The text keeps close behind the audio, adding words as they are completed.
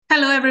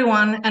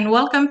everyone, and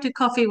welcome to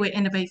Coffee with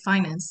Innovate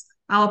Finance,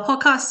 our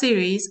podcast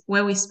series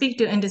where we speak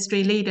to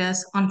industry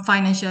leaders on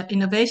financial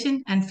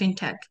innovation and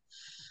fintech.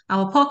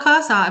 Our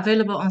podcasts are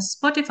available on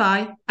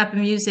Spotify, Apple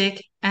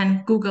Music,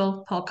 and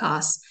Google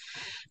Podcasts.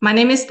 My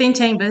name is Tin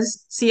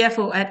Chambers,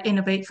 CFO at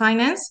Innovate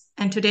Finance,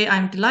 and today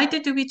I'm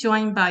delighted to be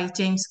joined by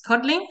James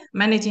Codling,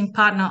 Managing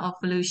Partner of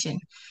Volution.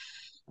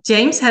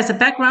 James has a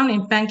background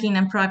in banking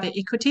and private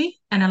equity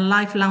and a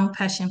lifelong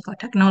passion for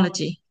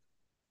technology.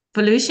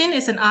 Volution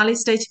is an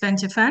early-stage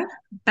venture fund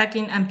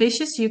backing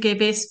ambitious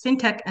UK-based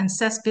fintech and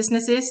SaaS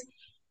businesses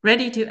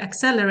ready to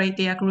accelerate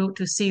their growth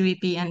to Series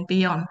B and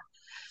beyond.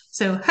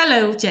 So,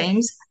 hello,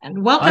 James, and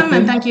I welcome, and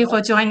think thank you for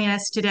joining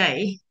us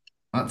today.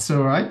 that's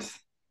all right.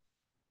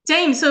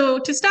 James, so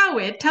to start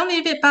with, tell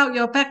me a bit about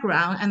your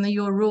background and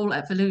your role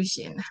at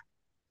Volution.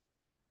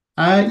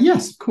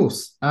 Yes, of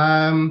course.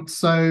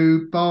 So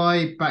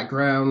by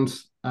background,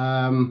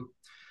 I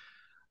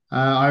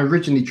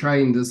originally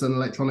trained as an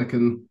electronic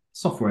and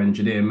software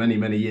engineer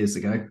many years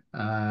ago.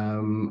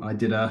 I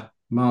did a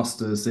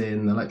master's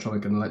in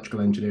electronic and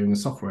electrical engineering and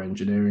software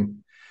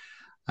engineering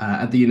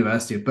at the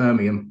University of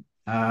Birmingham.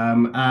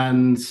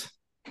 And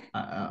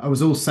I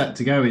was all set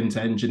to go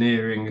into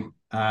engineering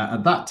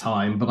at that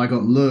time, but I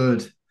got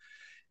lured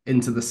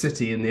into the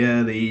city in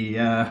the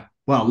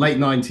late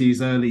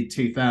 90s, early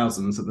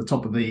 2000s, at the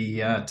top of the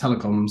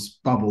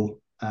telecoms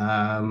bubble,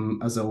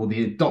 or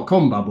the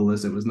dot-com bubble,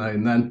 as it was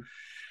known then.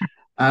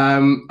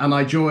 And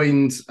I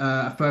joined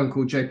a firm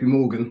called JP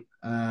Morgan,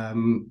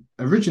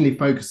 originally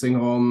focusing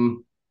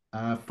on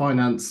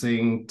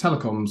financing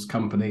telecoms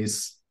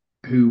companies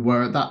who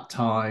were at that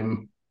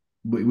time,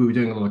 we were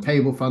doing a lot of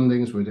cable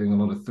fundings, we were doing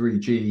a lot of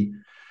 3G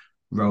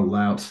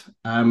rollout.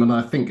 And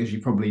I think, as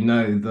you probably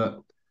know,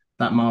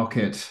 that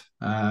market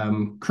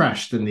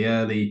crashed in the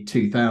early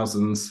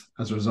 2000s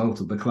as a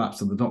result of the collapse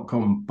of the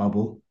dot-com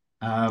bubble.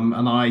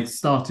 And I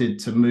started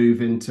to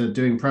move into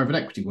doing private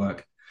equity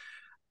work,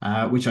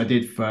 which I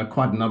did for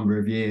quite a number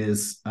of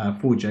years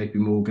for JP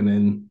Morgan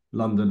in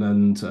London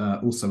and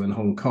also in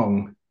Hong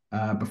Kong,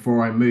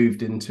 before I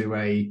moved into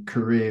a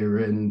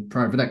career in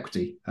private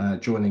equity,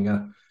 joining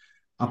a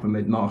upper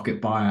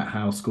mid-market buyout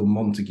house called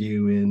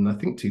Montague in, I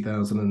think,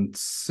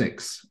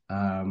 2006.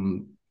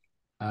 And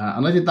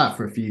I did that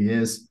for a few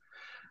years.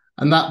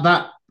 And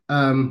that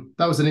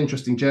was an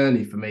interesting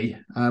journey for me,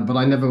 but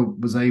I never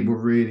was able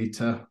really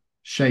to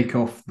shake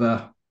off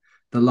the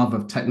love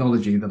of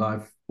technology that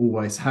I've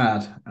always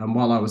had. And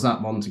while I was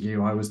at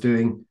Montague, I was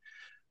doing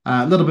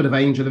a little bit of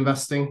angel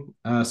investing,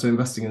 so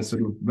investing in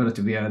some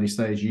relatively early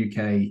stage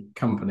UK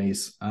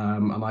companies.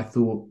 And I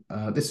thought,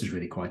 this is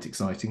really quite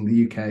exciting.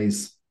 The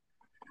UK's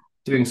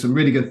doing some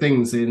really good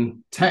things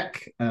in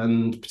tech,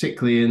 and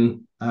particularly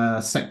in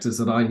sectors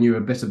that I knew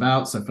a bit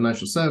about, so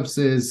financial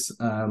services,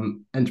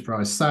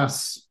 enterprise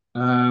SaaS.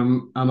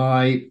 And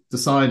I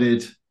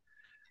decided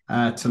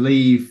to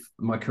leave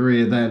my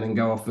career then and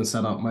go off and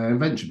set up my own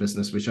venture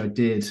business, which I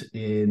did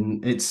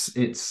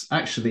it's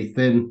actually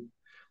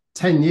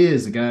 10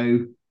 years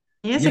ago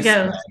Years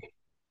ago, yesterday.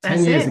 10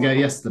 that's years it. ago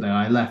yesterday,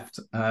 I left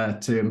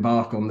to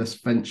embark on this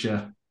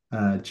venture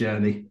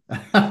journey.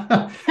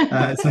 So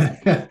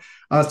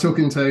I was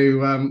talking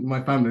to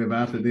my family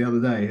about it the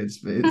other day. It's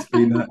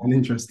been an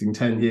interesting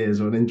 10 years,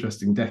 or an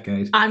interesting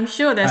decade. I'm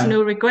sure there's Uh,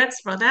 no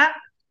regrets for that.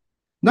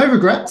 no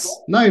regrets.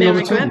 No, No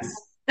not at all.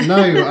 regrets.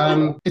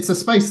 No, it's a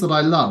space that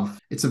I love.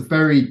 It's a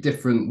very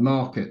different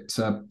market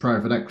to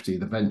private equity,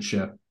 the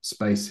venture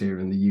space here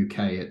in the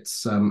UK.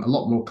 It's a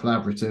lot more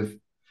collaborative,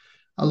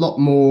 a lot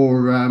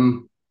more,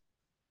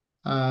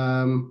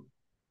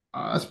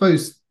 I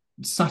suppose,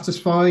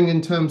 satisfying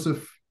in terms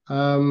of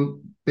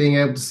being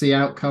able to see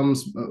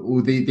outcomes,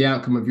 or the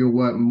outcome of your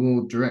work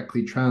more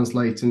directly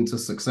translate into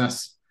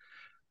success.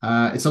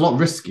 It's a lot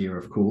riskier,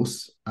 of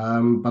course,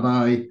 but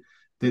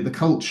the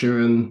culture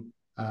and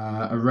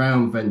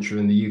around venture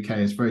in the UK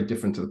is very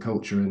different to the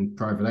culture in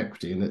private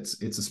equity, and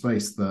it's a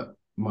space that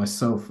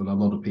myself and a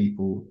lot of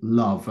people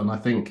love. And I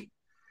think,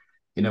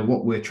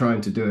 what we're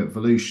trying to do at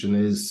Volution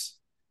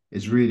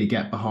is really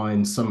get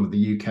behind some of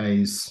the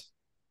UK's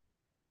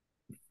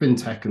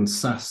fintech and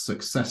SaaS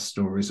success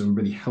stories and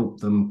really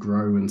help them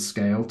grow and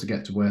scale to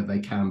get to where they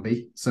can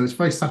be. So it's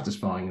very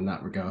satisfying in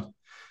that regard.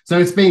 So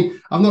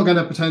I'm not going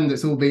to pretend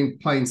it's all been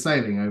plain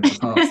sailing over the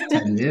past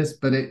 10 years,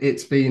 but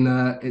it's been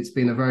a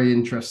very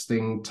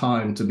interesting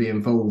time to be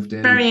involved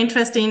in. Very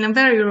interesting and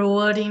very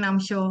rewarding, I'm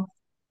sure.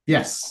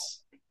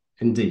 Yes,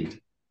 indeed.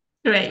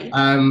 Great.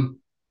 So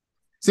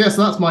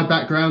that's my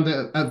background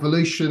at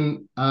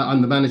Volution.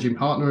 I'm the managing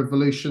partner of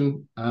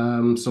Volution.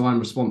 So I'm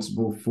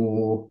responsible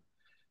for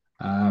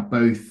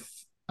both,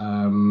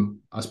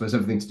 I suppose,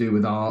 everything to do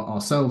with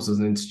ourselves as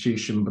an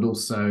institution, but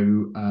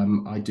also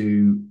I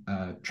do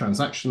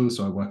transactions.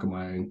 So I work on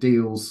my own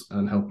deals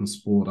and help and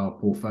support our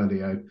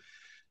portfolio,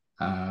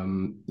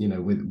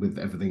 with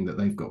everything that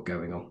they've got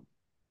going on.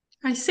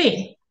 I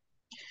see.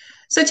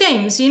 So,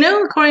 James,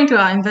 according to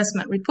our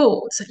investment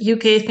reports,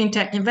 UK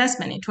fintech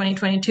investment in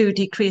 2022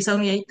 decreased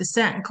only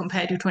 8%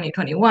 compared to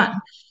 2021,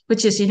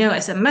 which is,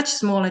 is a much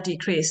smaller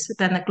decrease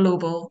than the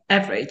global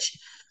average.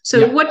 So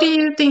Yeah, what do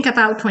you think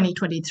about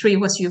 2023?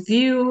 What's your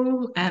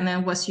view? And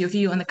then what's your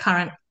view on the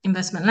current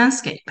investment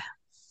landscape?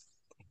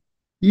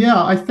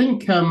 yeah. I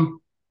think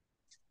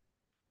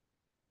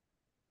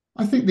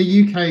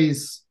the UK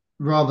is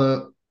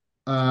rather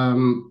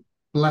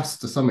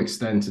blessed to some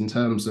extent in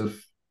terms of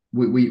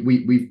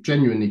we've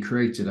genuinely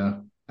created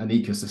an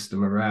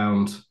ecosystem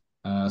around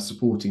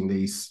supporting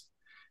these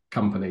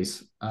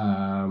companies.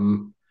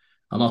 And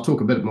I'll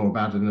talk a bit more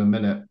about it in a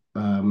minute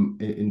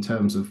in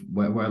terms of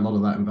where a lot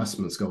of that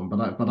investment's gone.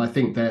 But I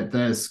think that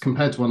there's,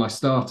 compared to when I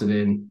started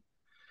in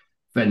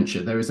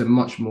venture, there is a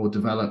much more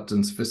developed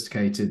and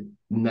sophisticated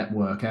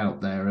network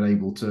out there and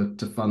able to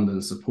fund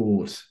and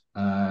support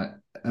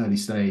early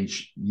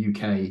stage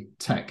UK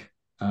tech.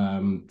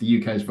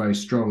 The UK is very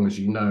strong, as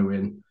you know,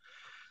 in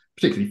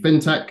particularly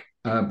fintech,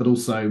 but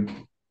also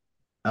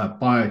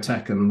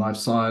biotech and life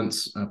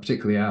science,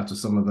 particularly out of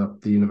some of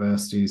the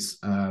universities.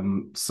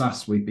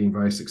 SaaS, we've been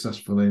very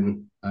successful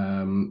in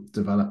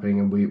developing,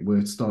 and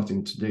we're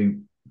starting to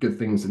do good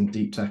things in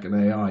deep tech and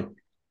AI.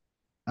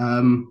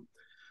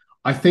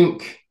 I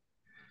think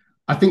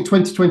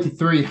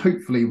 2023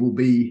 hopefully will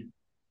be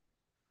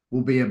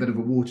a bit of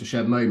a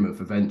watershed moment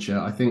for venture.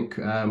 I think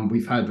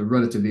we've had a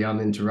relatively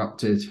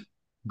uninterrupted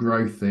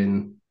growth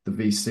in the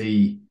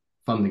VC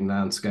funding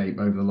landscape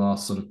over the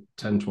last sort of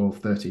 10, 12,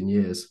 13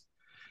 years.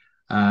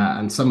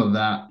 And some of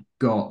that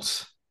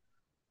got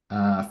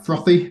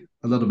frothy,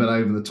 a little bit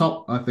over the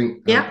top. I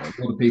think a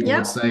lot of people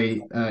would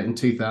say in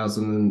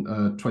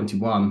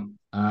 2021,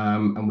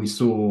 and we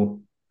saw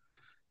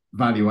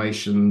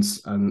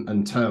valuations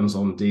and terms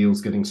on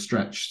deals getting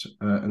stretched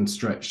and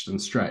stretched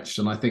and stretched.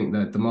 And I think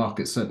that the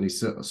market certainly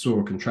saw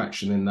a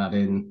contraction in that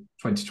in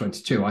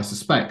 2022. I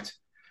suspect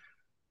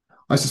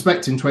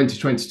in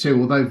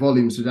 2022, although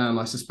volumes were down,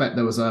 I suspect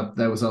there was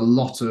a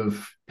lot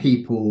of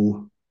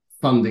people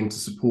funding to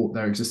support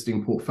their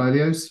existing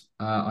portfolios.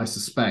 I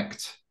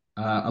suspect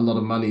a lot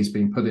of money is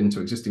being put into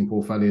existing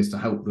portfolios to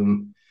help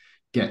them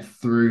get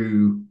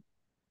through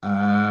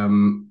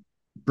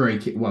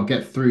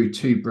get through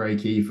to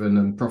break even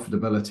and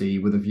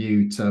profitability, with a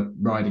view to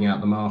riding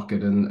out the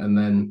market and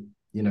then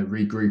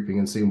regrouping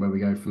and seeing where we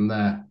go from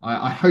there.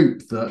 I hope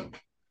that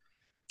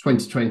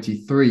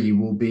 2023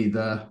 will be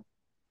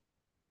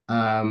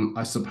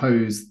I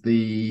suppose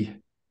the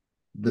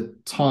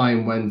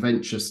time when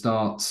venture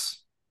starts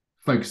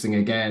focusing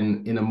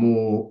again in a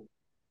more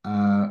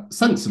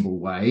sensible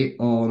way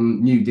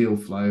on new deal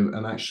flow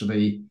and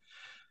actually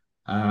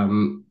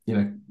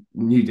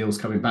new deals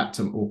coming back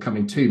to or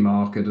coming to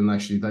market, and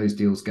actually those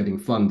deals getting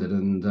funded.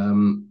 And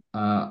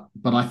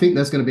but I think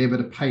there's going to be a bit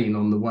of pain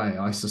on the way.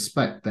 I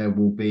suspect there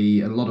will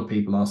be, and a lot of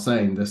people are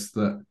saying this,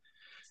 that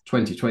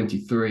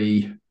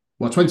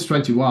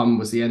 2021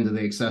 was the end of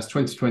the excess.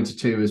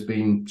 2022 has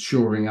been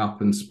shoring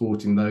up and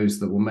supporting those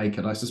that will make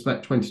it. I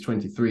suspect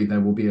 2023 there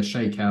will be a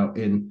shakeout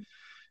in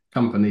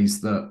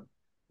companies that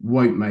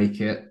won't make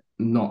it,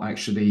 not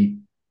actually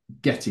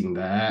getting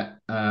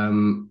there.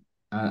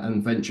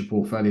 And venture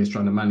portfolios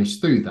trying to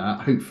manage through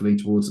that, hopefully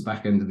towards the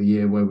back end of the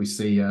year, where we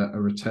see a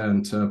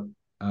return to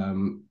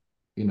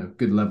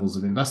good levels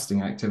of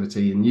investing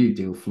activity and new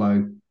deal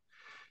flow.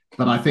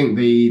 But I think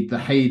the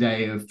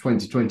heyday of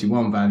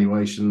 2021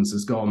 valuations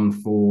has gone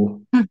for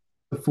the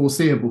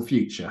foreseeable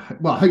future.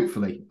 Well,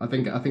 hopefully, I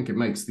think it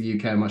makes the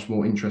UK a much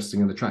more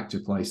interesting and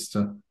attractive place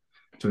to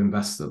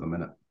invest at the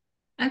minute.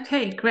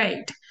 Okay,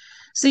 great.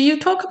 So you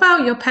talk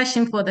about your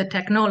passion for the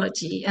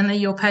technology and then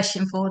your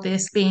passion for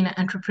this being an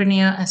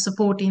entrepreneur and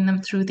supporting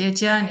them through their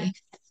journey.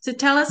 So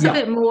tell us a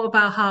bit more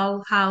about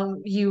how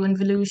you and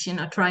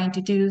Volution are trying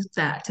to do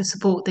that to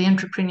support the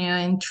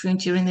entrepreneur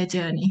during their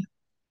journey.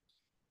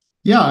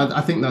 Yeah,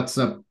 I think that's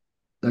a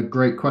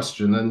great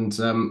question. And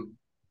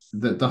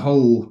the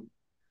whole,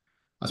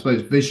 I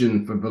suppose,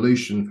 vision for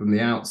Volution from the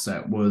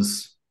outset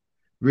was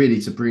really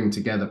to bring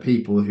together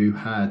people who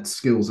had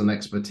skills and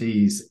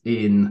expertise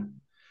in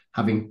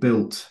having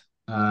built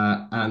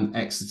and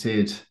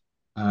exited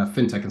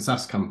fintech and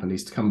SaaS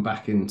companies to come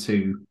back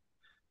into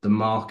the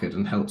market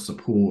and help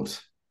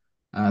support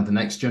the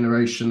next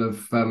generation of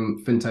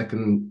fintech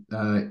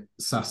and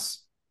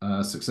SaaS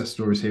success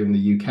stories here in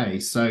the UK.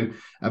 So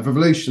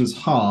Volution's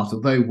heart,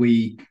 although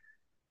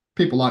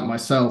people like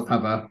myself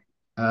have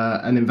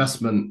an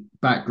investment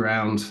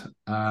background,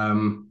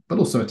 but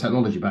also a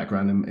technology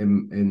background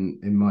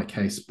in my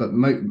case, but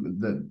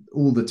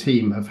all the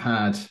team have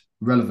had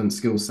relevant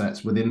skill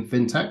sets within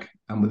fintech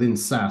and within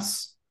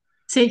SaaS,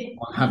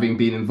 having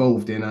been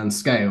involved in and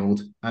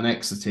scaled and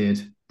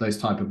exited those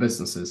type of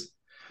businesses.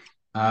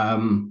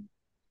 And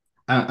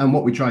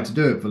what we try to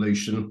do at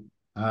Volution,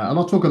 and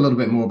I'll talk a little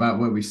bit more about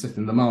where we sit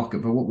in the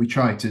market, but what we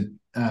try to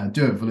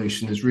do at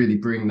Volution is really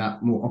bring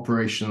that more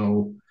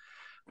operational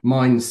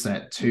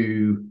mindset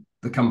to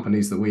the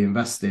companies that we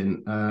invest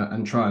in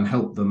and try and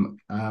help them.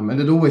 And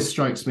it always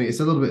strikes me, it's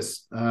a little bit,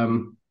 I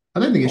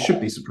don't think it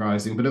should be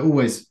surprising, but it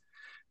always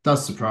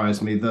does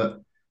surprise me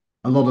that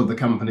a lot of the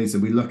companies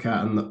that we look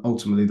at and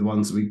ultimately the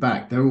ones that we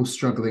back, they're all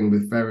struggling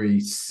with very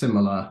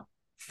similar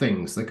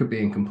things. They could be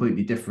in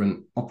completely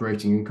different,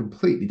 operating in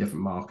completely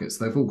different markets.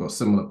 They've all got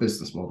similar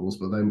business models,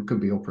 but they could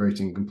be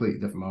operating in completely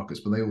different markets,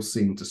 but they all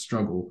seem to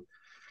struggle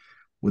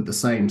with the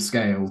same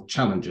scale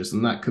challenges.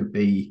 And that could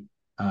be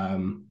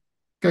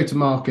go to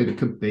market. It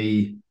could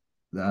be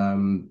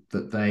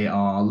that they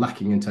are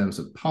lacking in terms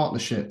of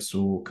partnerships,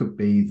 or could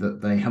be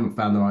that they haven't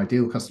found their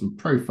ideal customer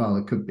profile.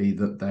 It could be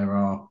that there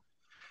are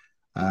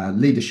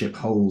leadership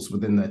holes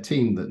within their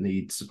team that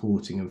need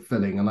supporting and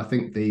filling. And I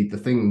think the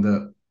thing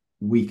that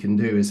we can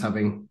do is,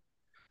 having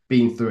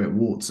been through it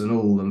warts and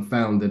all and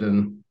founded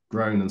and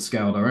grown and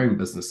scaled our own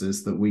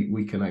businesses, that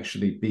we can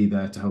actually be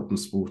there to help them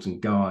support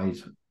and guide,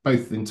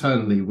 both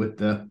internally with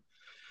the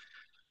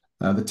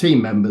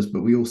team members,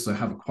 but we also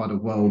have quite a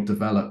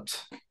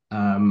well-developed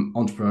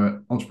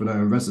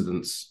entrepreneur in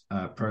residence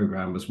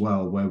program as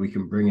well, where we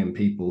can bring in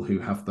people who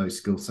have those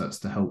skill sets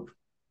to help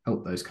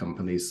those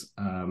companies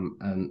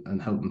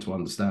and help them to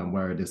understand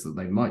where it is that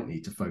they might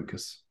need to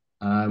focus.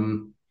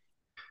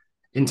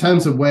 In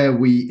terms of where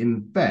we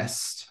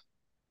invest,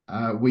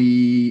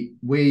 we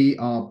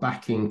are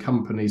backing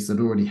companies that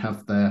already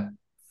have their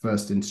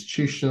first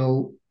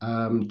institutional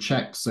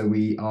check. So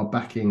we are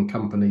backing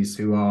companies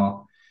who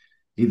are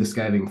either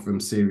scaling from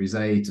Series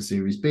A to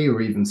Series B,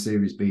 or even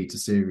Series B to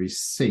Series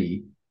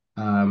C.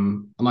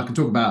 And I can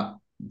talk about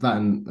that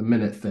in a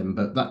minute, Tim,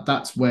 but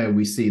that's where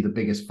we see the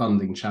biggest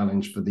funding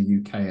challenge for the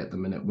UK at the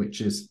minute,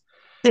 which is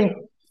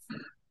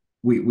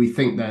we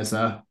think there's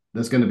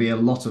going to be a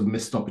lot of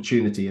missed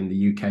opportunity in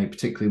the UK,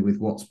 particularly with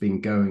what's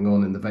been going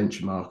on in the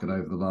venture market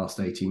over the last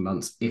 18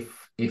 months,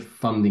 if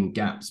funding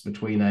gaps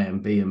between A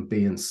and B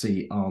and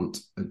C aren't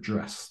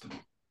addressed.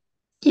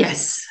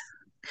 Yes.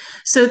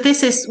 So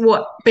this is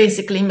what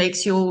basically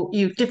makes you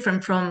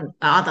different from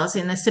others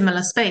in a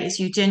similar space.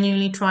 You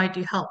genuinely try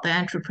to help the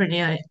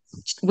entrepreneur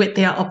with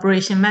their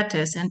operation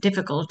matters and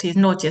difficulties,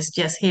 not just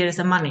here's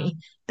the money,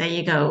 there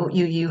you go.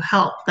 You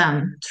help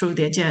them through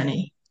their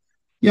journey.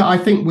 Yeah, I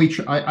think we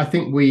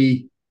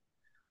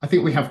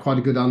have quite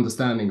a good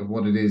understanding of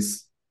what it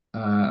is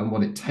and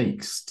what it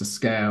takes to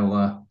scale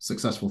a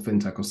successful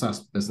fintech or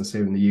SaaS business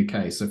here in the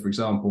UK. So, for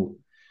example,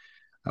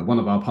 one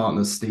of our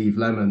partners, Steve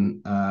Lemon,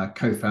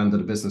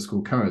 co-founded a business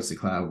called Currency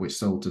Cloud, which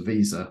sold to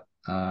Visa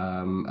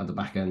at the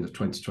back end of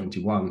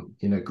 2021.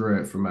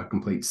 Grew it from a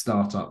complete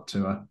startup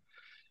to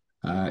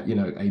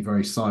a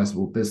very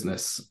sizable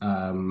business,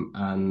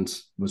 and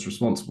was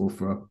responsible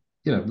for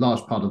a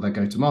large part of their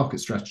go-to-market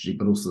strategy,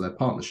 but also their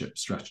partnership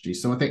strategy.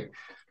 So I think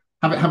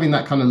having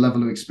that kind of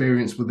level of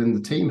experience within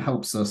the team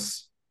helps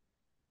us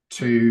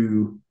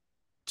to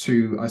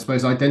I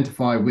suppose,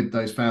 identify with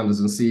those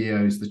founders and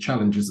CEOs the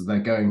challenges that they're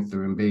going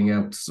through and being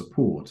able to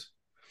support.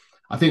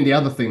 I think the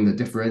other thing that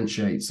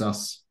differentiates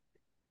us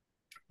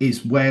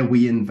is where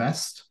we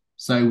invest.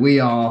 So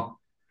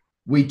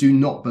we do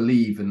not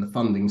believe in the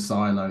funding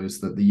silos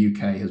that the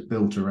UK has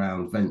built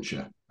around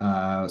venture.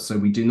 So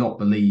we do not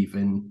believe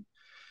in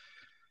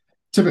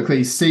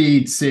typically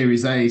seed,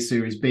 Series A,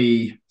 Series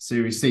B,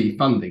 Series C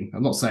funding.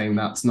 I'm not saying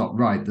that's not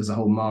right. There's a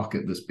whole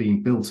market that's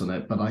being built on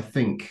it. But I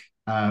think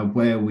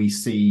where we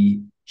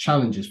see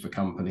challenges for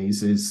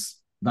companies is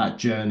that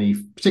journey,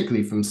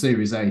 particularly from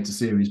Series A to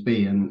Series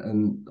B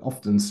and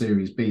often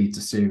Series B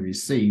to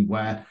Series C,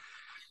 where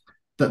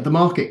the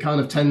market kind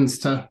of tends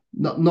to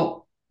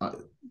not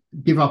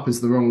give up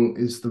is the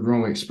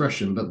wrong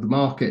expression, but the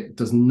market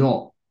is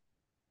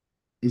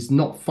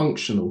not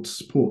functional to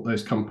support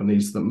those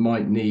companies that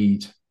might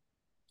need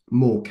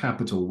more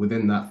capital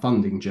within that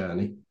funding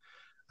journey,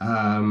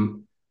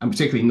 and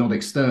particularly not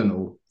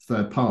external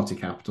third-party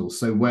capital.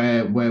 So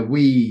where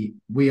we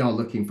are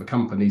looking for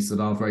companies that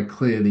are very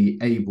clearly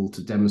able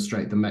to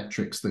demonstrate the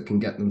metrics that can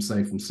get them,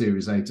 say, from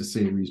Series A to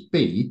Series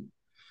B,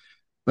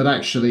 but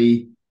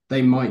actually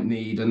they might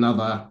need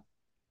another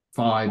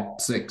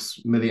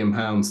 5-6 million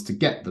pounds to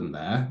get them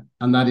there,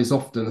 and that is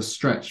often a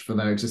stretch for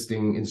their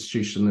existing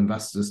institutional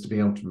investors to be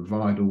able to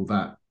provide all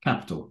that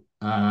capital.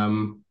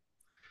 And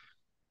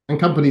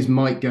companies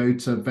might go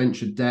to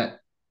venture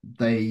debt.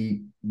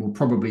 They will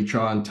probably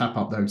try and tap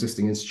up their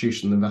existing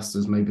institutional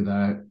investors, maybe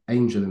their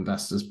angel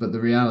investors, but the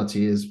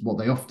reality is what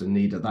they often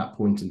need at that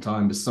point in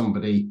time is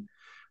somebody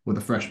with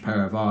a fresh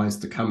pair of eyes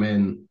to come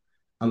in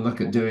and look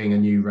at doing a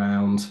new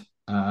round,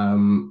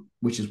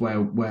 which is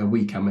where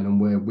we come in and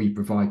where we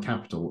provide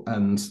capital.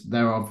 And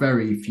there are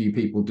very few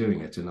people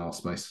doing it in our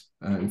space.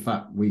 In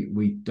fact,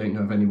 we don't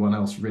know of anyone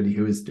else really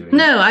who is doing it.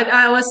 No,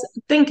 I was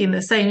thinking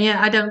the same.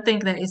 Yeah, I don't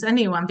think there is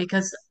anyone,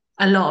 because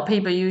a lot of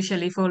people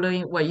usually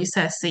following what you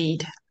said,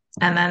 seed,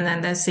 and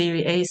then there's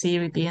Series A,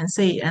 Series B, and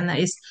C, and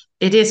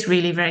it is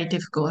really very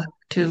difficult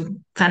to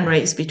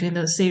fundraise between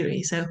those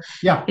series. So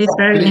yeah, it's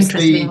very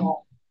interesting.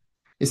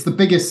 It's the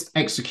biggest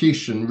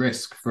execution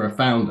risk for a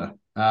founder.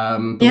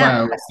 The way I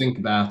always think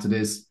about it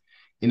is,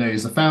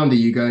 as a founder,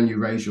 you go and you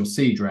raise your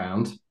seed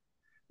round,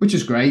 which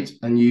is great,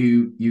 and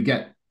you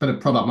get a bit of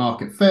product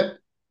market fit,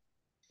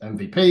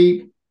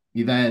 MVP.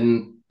 You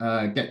then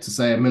get to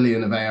say 1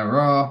 million of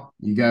ARR.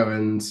 You go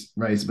and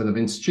raise a bit of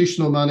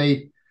institutional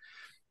money,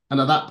 and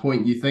at that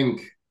point, you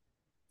think,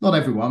 not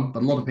everyone,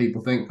 but a lot of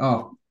people think,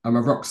 oh, I'm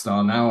a rock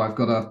star now. I've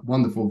got a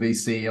wonderful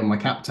VC on my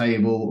cap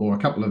table or a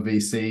couple of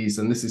VCs,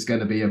 and this is going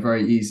to be a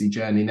very easy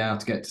journey now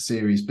to get to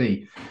Series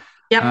B.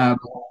 Yeah.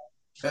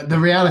 The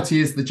reality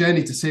is the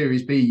journey to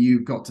Series B,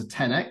 you've got to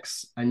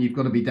 10x and you've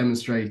got to be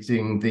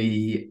demonstrating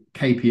the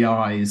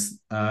KPIs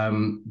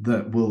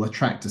that will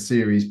attract a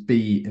Series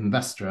B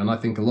investor. And I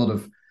think a lot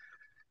of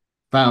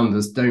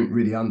founders don't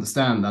really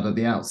understand that at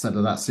the outset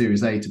of that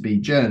Series A to B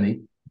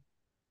journey.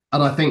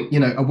 And I think,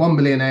 a 1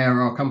 billion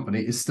ARR company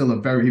is still a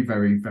very,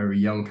 very, very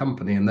young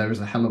company. And there is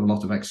a hell of a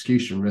lot of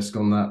execution risk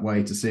on that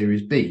way to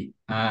Series B.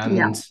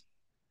 And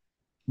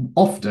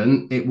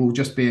often it will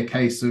just be a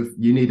case of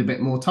you need a bit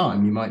more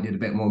time. You might need a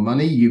bit more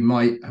money. You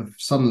might have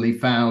suddenly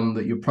found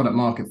that your product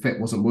market fit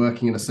wasn't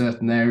working in a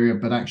certain area,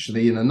 but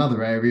actually in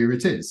another area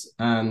it is.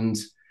 And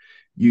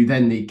you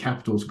then need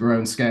capital to grow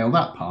and scale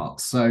that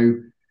part. So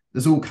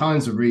there's all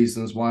kinds of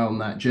reasons why on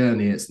that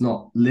journey it's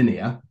not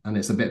linear and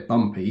it's a bit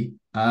bumpy.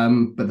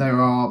 But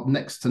there are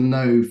next to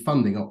no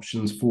funding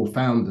options for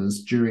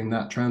founders during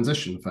that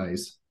transition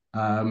phase.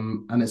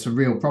 And it's a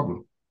real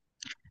problem.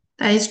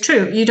 That is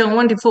true. You don't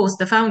want to force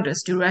the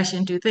founders to rush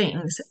into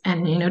things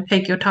and,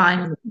 take your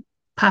time,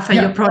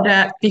 perfect your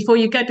product before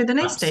you get to the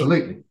next stage.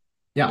 Absolutely.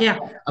 Yeah.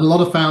 And a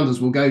lot of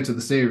founders will go to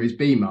the Series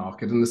B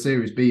market and the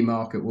Series B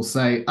market will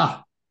say,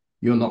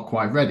 you're not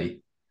quite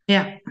ready.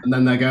 Yeah. And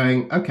then they're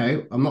going,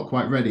 okay, I'm not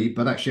quite ready,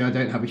 but actually I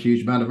don't have a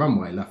huge amount of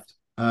runway left.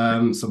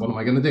 So what am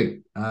I going to do?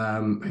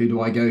 Who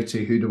do I go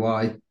to? Who do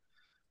I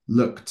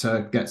look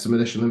to get some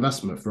additional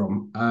investment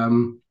from?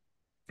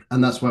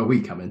 And that's where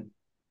we come in.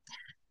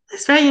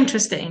 That's very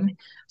interesting.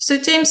 So,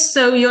 James,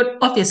 you're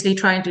obviously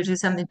trying to do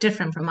something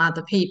different from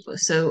other people.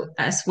 So,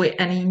 as with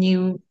any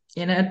new,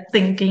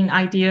 thinking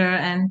idea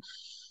and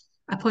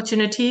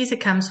opportunities, it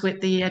comes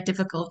with the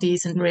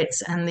difficulties and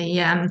risks and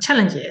the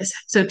challenges.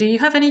 So, do you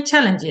have any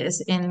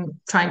challenges in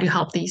trying to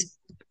help these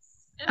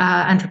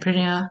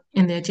entrepreneur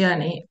in their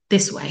journey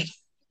this way?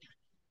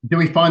 Do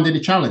we find any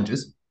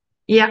challenges?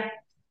 Yeah.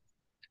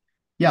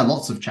 Yeah,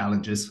 lots of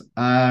challenges.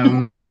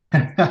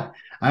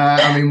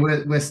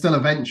 We're still a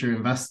venture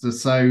investor,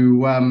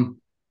 so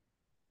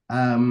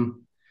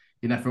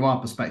from our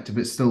perspective,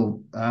 it's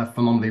still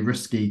phenomenally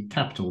risky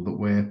capital that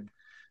we're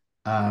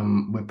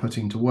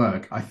putting to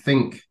work. I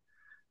think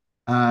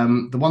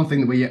the one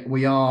thing that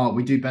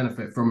we do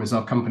benefit from is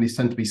our companies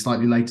tend to be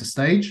slightly later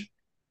stage,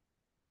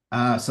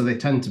 so they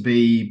tend to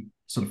be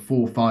sort of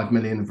 4 or 5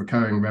 million of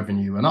recurring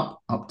revenue and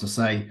up to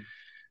say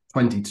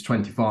 20 to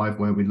 25,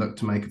 where we look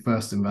to make a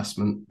first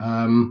investment.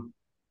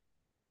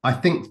 I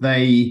think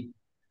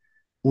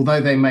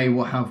although they may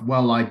have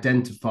well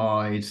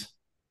identified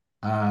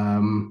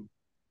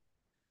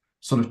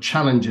sort of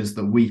challenges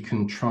that we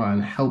can try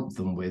and help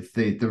them with,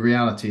 the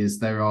reality is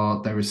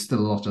there is still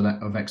a lot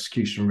of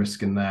execution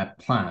risk in their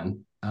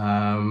plan.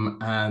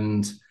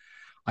 And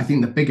I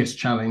think the biggest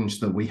challenge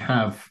that we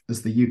have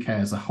as the UK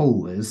as a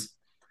whole is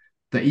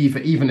that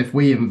even if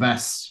we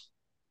invest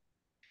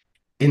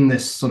in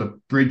this sort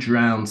of bridge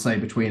round, say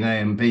between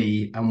A and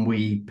B, and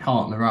we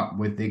partner up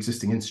with the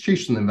existing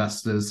institutional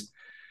investors,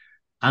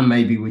 and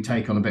maybe we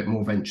take on a bit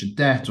more venture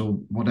debt or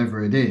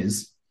whatever it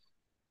is,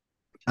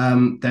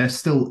 there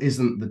still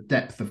isn't the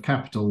depth of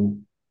capital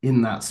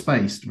in that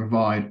space to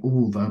provide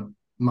all the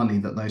money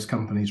that those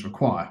companies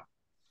require.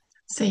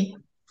 See.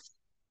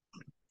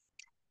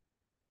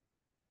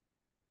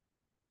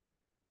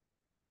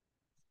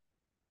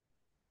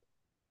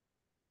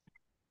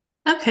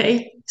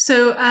 Okay,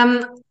 so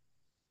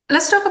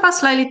let's talk about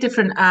slightly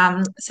different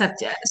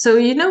subject. So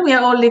we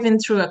are all living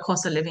through a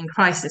cost of living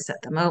crisis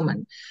at the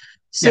moment.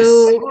 So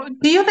Yes.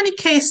 do you have any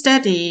case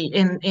study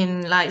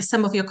in like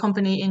some of your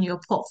company in your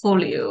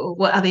portfolio?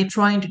 What are they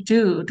trying to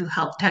do to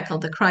help tackle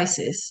the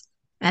crisis?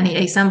 Any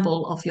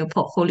example of your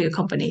portfolio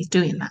companies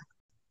doing that?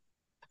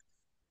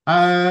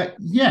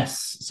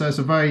 Yes. So it's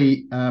a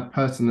very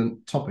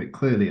pertinent topic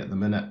clearly at the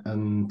minute.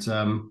 And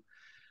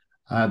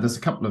there's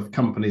a couple of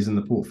companies in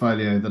the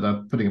portfolio that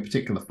are putting a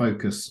particular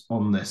focus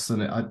on this.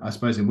 And I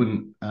suppose it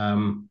wouldn't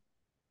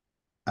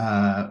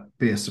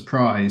be a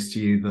surprise to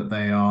you that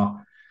they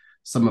are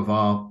some of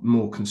our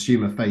more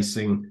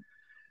consumer-facing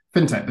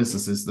fintech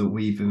businesses that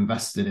we've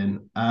invested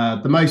in.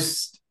 The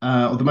most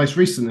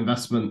recent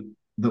investment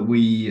that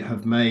we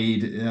have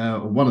made,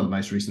 or one of the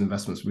most recent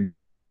investments,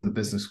 the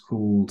business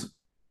called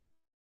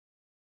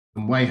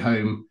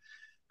Wayhome,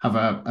 have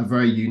a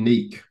very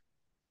unique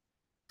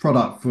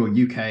product for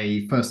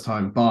UK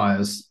first-time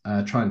buyers,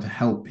 trying to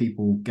help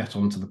people get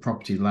onto the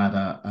property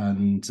ladder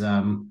and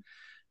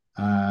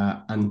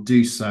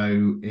do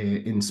so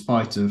in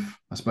spite of,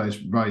 I suppose,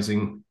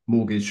 rising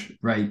mortgage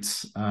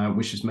rates,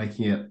 which is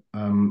making it,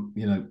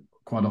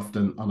 quite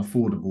often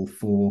unaffordable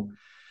for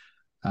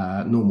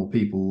normal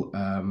people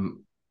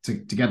to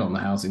get on the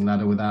housing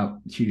ladder without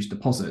huge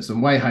deposits.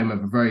 And Wayhome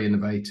have a very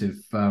innovative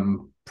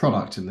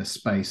product in this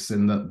space,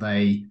 in that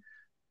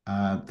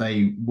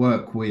they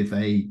work with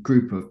a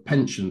group of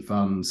pension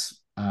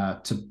funds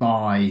to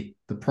buy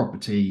the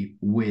property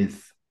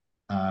with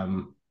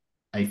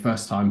a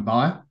first-time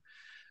buyer.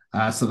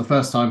 So the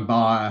first-time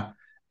buyer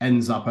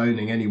ends up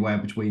owning anywhere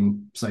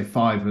between, say,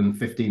 5 and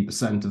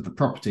 15% of the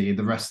property.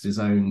 The rest is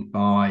owned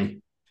by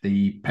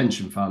the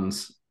pension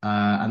funds,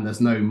 and there's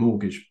no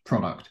mortgage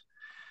product.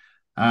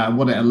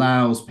 What it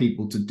allows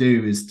people to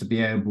do is to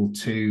be able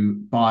to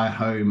buy a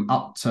home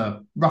up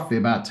to roughly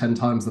about 10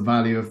 times the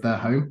value of their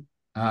home.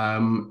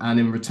 And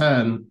in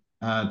return,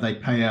 they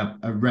pay a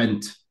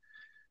rent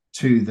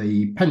to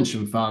the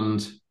pension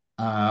fund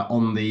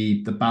on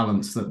the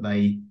balance that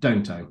they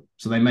don't own.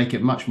 So they make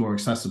it much more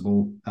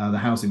accessible, the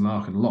housing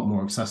market, a lot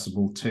more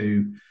accessible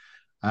to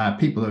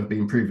people who have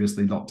been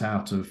previously locked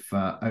out of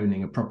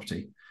owning a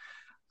property.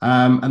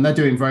 And they're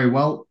doing very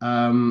well.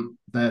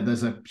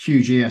 There's a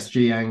huge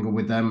ESG angle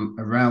with them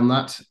around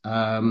that.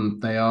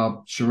 They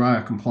are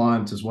Sharia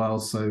compliant as well.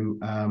 So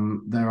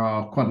there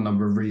are quite a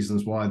number of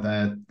reasons why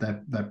their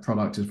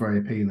product is very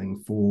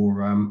appealing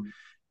for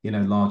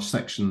large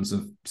sections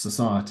of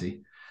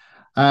society.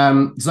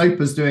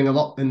 Zopa's doing a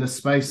lot in this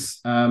space,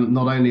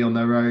 not only on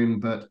their own,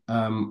 but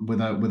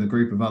with a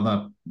group of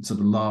other sort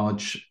of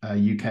large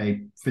UK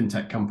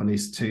fintech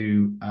companies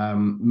to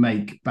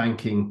make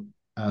banking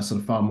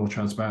sort of far more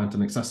transparent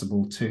and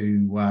accessible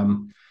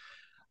to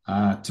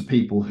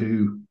people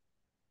who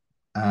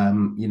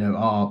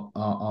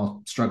are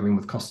struggling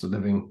with cost of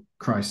living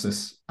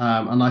crisis.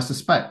 And I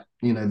suspect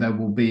there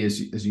will be,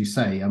 as you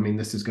say, I mean,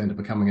 this is going to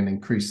becoming an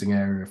increasing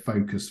area of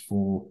focus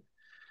for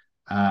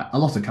a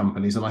lot of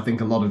companies, and I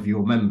think a lot of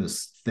your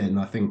members, Thin,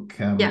 I think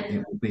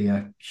it will be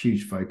a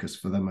huge focus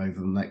for them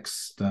over the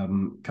next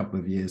couple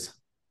of years.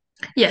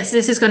 Yes,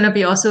 this is going to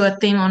be also a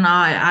theme on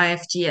our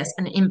IFGS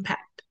and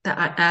impact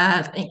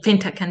that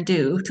fintech can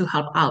do to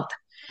help out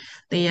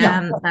the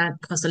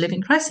cost of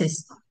living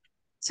crisis.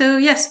 So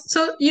yes,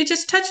 so you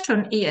just touched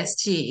on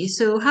ESG.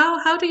 So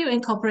how do you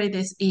incorporate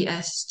this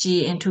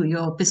ESG into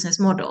your business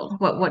model?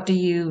 What do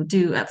you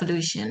do at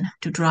Volution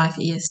to drive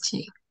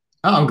ESG?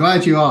 Oh, I'm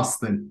glad you asked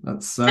then.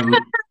 That's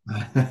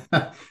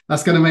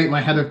that's going to make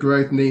my head of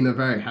growth, Nina,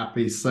 very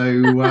happy. So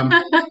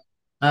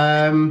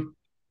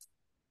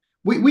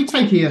we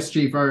take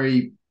ESG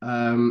very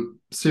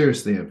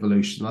seriously at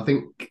Volution. I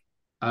think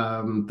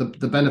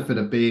the benefit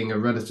of being a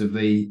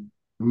relatively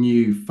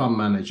new fund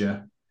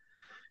manager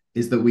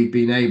is that we've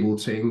been able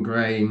to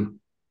ingrain,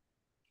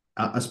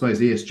 I suppose,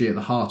 ESG at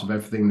the heart of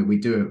everything that we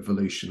do at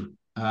Volution.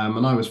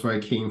 And I was very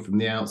keen from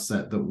the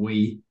outset that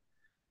we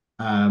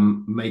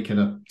make it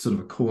a sort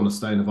of a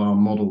cornerstone of our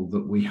model,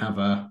 that we have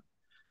a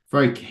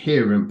very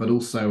coherent but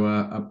also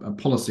a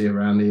policy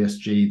around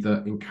ESG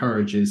that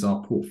encourages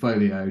our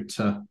portfolio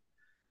to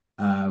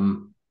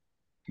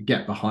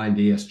get behind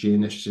ESG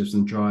initiatives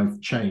and drive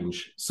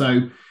change.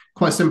 So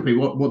quite simply,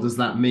 what does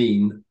that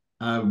mean?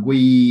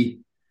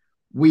 We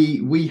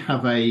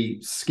have a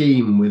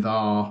scheme with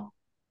our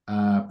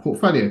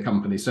portfolio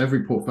company. So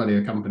every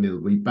portfolio company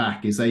that we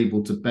back is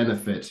able to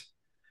benefit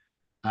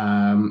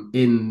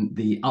in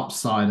the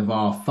upside of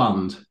our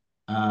fund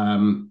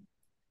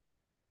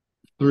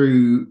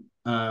through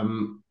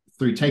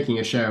taking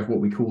a share of what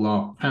we call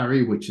our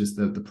carry, which is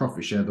the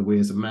profit share that we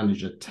as a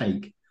manager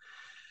take.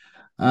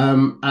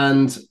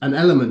 And an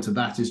element of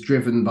that is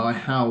driven by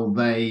how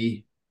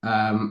they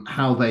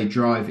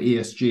drive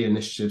ESG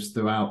initiatives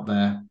throughout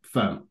their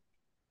firm.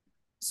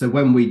 So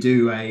when we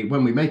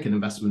make an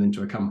investment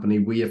into a company,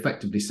 we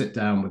effectively sit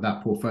down with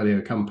that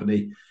portfolio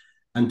company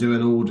and do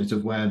an audit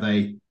of where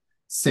they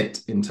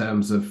sit in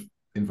terms of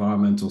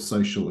environmental,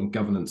 social, and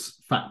governance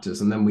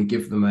factors, and then we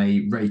give them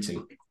a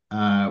rating,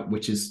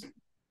 which is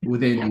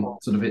within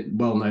sort of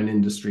well-known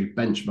industry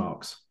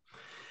benchmarks.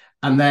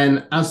 And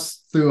then,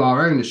 as through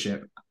our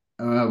ownership,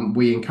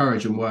 we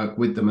encourage and work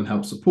with them and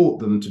help support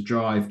them to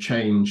drive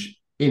change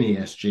in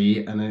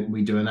ESG, and then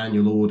we do an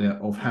annual audit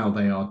of how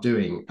they are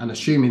doing. And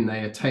assuming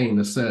they attain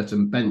a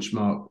certain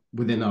benchmark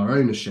within our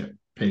ownership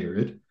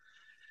period,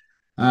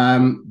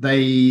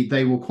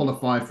 they will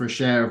qualify for a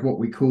share of what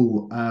we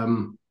call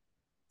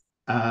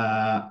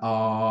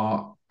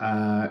our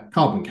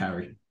carbon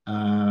carry,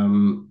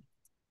 an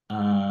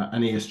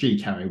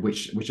ESG carry,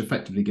 which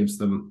effectively gives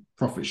them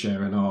profit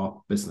share in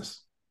our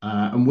business.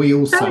 And we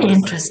also, very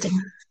interesting.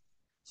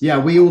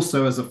 We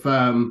also as a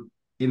firm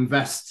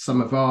invest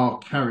some of our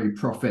carry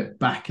profit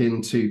back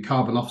into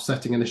carbon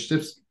offsetting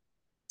initiatives.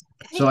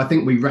 Okay. So I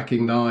think we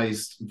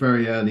recognised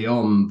very early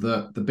on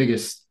that the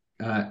biggest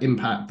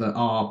impact that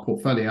our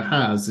portfolio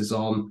has is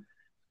on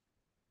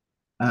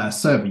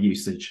server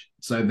usage.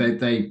 So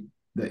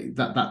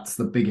that's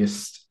the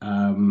biggest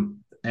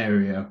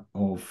area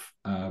of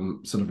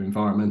sort of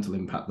environmental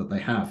impact that they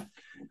have.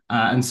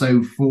 And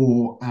so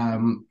for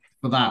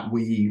that,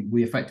 we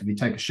effectively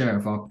take a share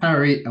of our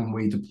carry and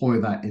we deploy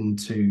that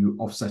into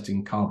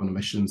offsetting carbon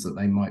emissions that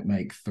they might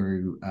make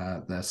through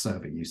their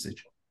server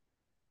usage.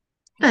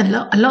 A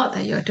lot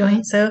that you're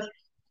doing. So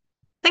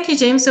thank you,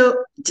 James.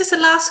 So just a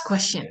last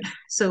question.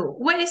 So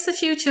what is the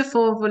future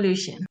for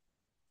Volution?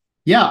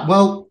 Yeah,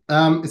 well,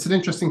 it's an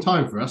interesting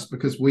time for us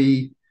because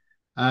we're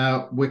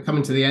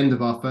coming to the end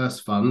of our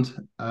first fund.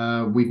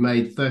 We've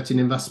made 13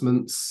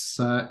 investments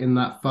in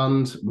that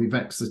fund. We've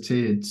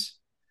exited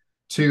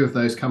two of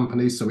those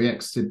companies. So we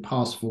exited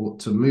Passport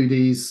to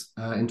Moody's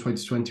in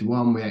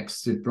 2021. We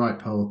exited Bright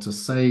Pearl to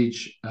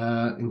Sage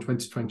in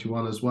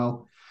 2021 as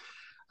well.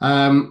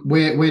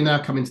 We're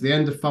now coming to the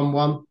end of Fund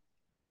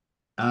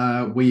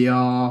 1. We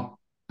are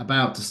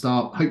about to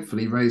start,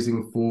 hopefully,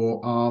 raising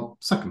for our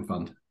second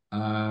fund,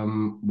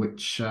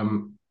 which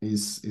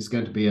is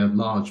going to be a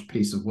large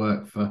piece of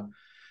work for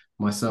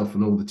myself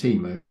and all the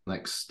team over the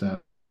next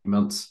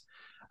months.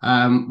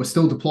 We're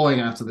still deploying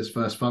out of this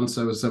first fund.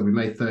 So as I said, we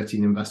made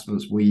 13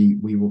 investments. We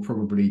will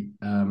probably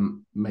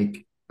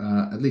make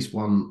at least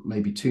one,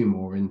 maybe two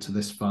more into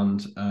this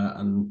fund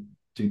and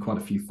do quite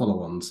a few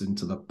follow-ons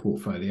into the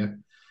portfolio.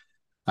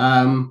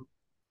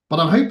 But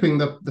I'm hoping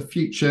that the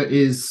future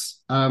is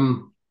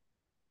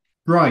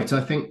bright.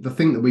 I think the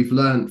thing that we've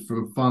learned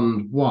from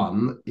Fund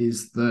 1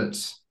 is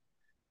that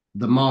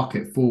the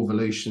market for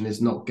Volution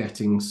is not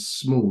getting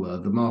smaller.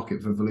 The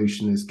market for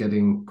Volution is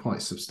getting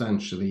quite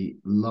substantially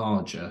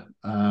larger.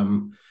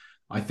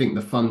 I think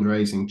the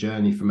fundraising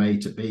journey from A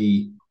to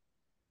B,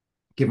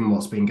 given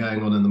what's been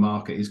going on in the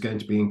market, is going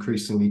to be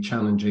increasingly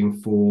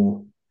challenging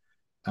for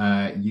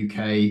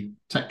UK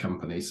tech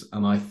companies.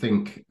 And I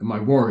think my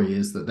worry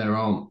is that there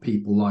aren't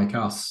people like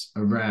us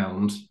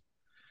around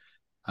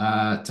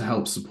to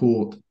help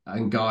support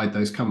and guide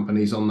those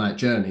companies on that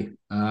journey.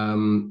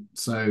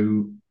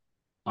 So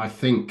I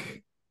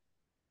think,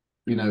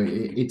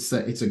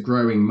 it's a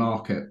growing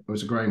market, or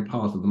it's a growing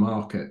part of the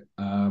market.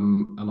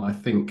 And I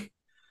think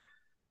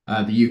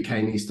the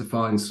UK needs to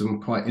find some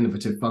quite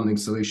innovative funding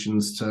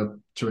solutions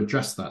to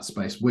address that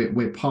space.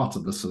 We're part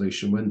of the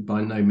solution. We're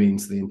by no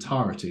means the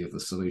entirety of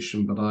the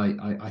solution, but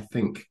I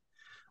think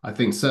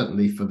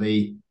certainly for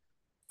the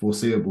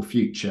foreseeable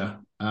future,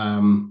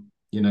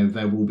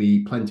 there will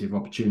be plenty of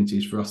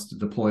opportunities for us to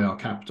deploy our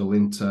capital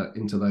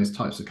into those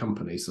types of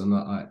companies, and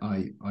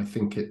I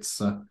think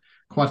it's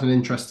quite an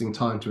interesting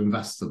time to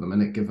invest at the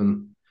minute,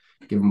 given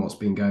what's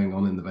been going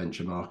on in the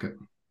venture market.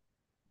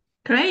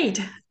 Great.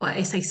 Well,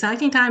 it's an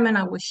exciting time, and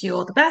I wish you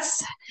all the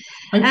best.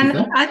 Thank you,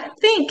 And I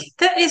think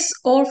that is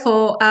all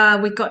for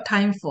we got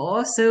time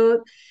for.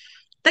 So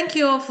thank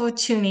you all for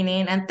tuning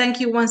in, and thank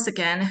you once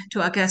again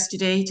to our guest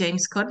today,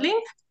 James Codling.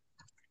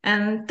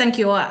 And thank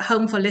you all at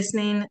home for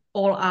listening.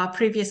 All our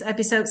previous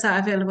episodes are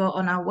available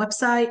on our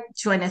website.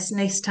 Join us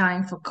next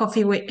time for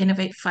Coffee with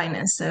Innovate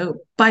Finance. So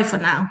bye for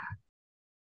now.